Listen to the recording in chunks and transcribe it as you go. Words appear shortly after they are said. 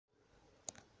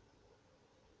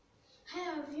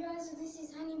viewers, this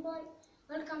is Honeyboy.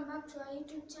 Welcome back to our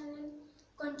YouTube channel.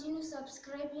 Continue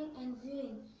subscribing and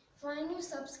viewing. For our new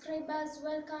subscribers,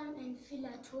 welcome and feel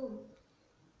at home.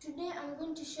 Today I'm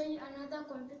going to show you another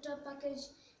computer package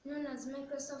known as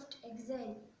Microsoft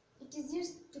Excel. It is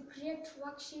used to create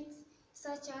worksheets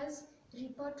such as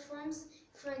report forms.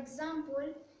 For example,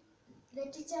 the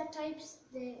teacher types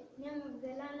the name of the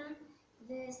learner,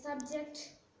 the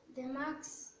subject, the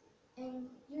marks, and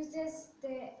uses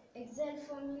the Excel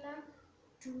formula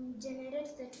to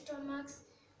generate the total marks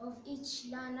of each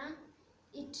learner.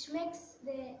 It makes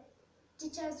the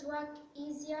teacher's work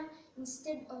easier.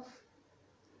 Instead of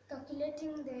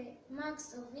calculating the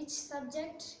marks of each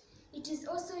subject, it is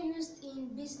also used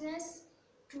in business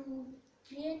to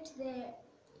create the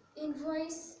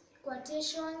invoice,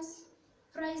 quotations,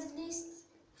 price lists,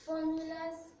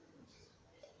 formulas,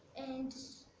 and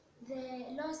the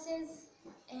losses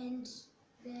and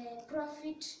the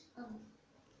profit of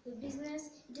the business.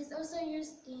 It is also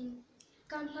used in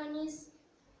companies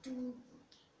to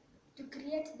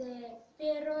create the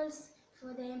payrolls for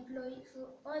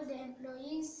all the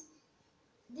employees.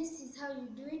 This is how you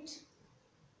do it.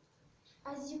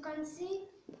 As you can see,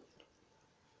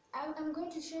 I'm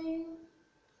going to show you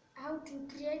how to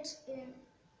create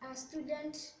a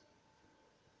student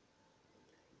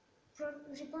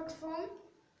report form.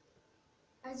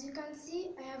 As you can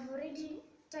see, I have already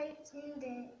typed in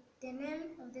the name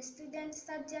of the student,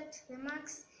 subject, the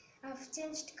marks. I've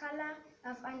changed color,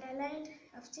 I've underlined,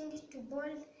 I've changed it to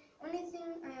bold. Only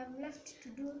thing I have left to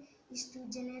do is to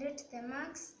generate the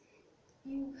marks.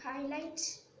 You highlight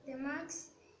the marks,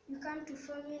 you come to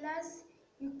formulas,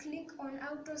 you click on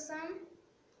auto sum.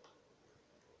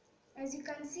 As you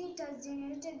can see, it has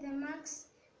generated the marks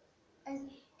as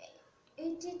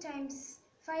 80 times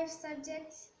 5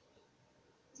 subjects.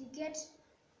 You get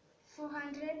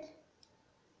 400.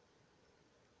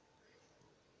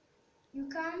 You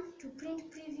come to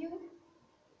print preview.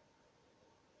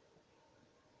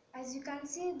 As you can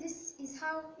see, this is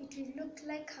how it will look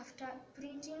like after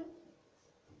printing.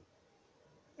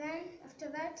 Then after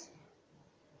that,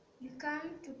 you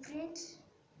come to print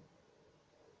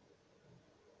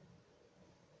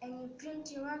and you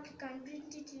print your work. You can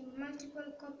print it in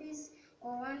multiple copies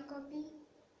or one copy.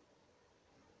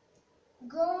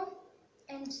 Go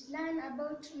and learn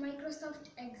about Microsoft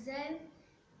Excel.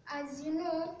 As you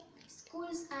know,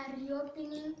 schools are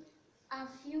reopening a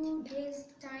few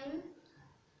days time.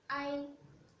 I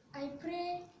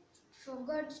pray for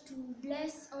God to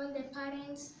bless all the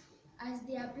parents as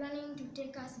they are planning to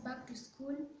take us back to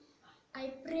school.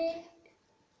 I pray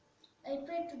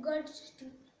to God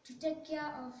to take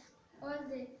care of all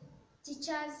the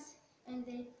teachers and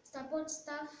the support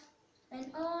staff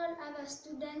and all other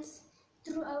students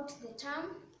throughout the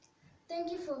term.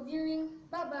 Thank you for viewing.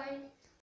 Bye bye.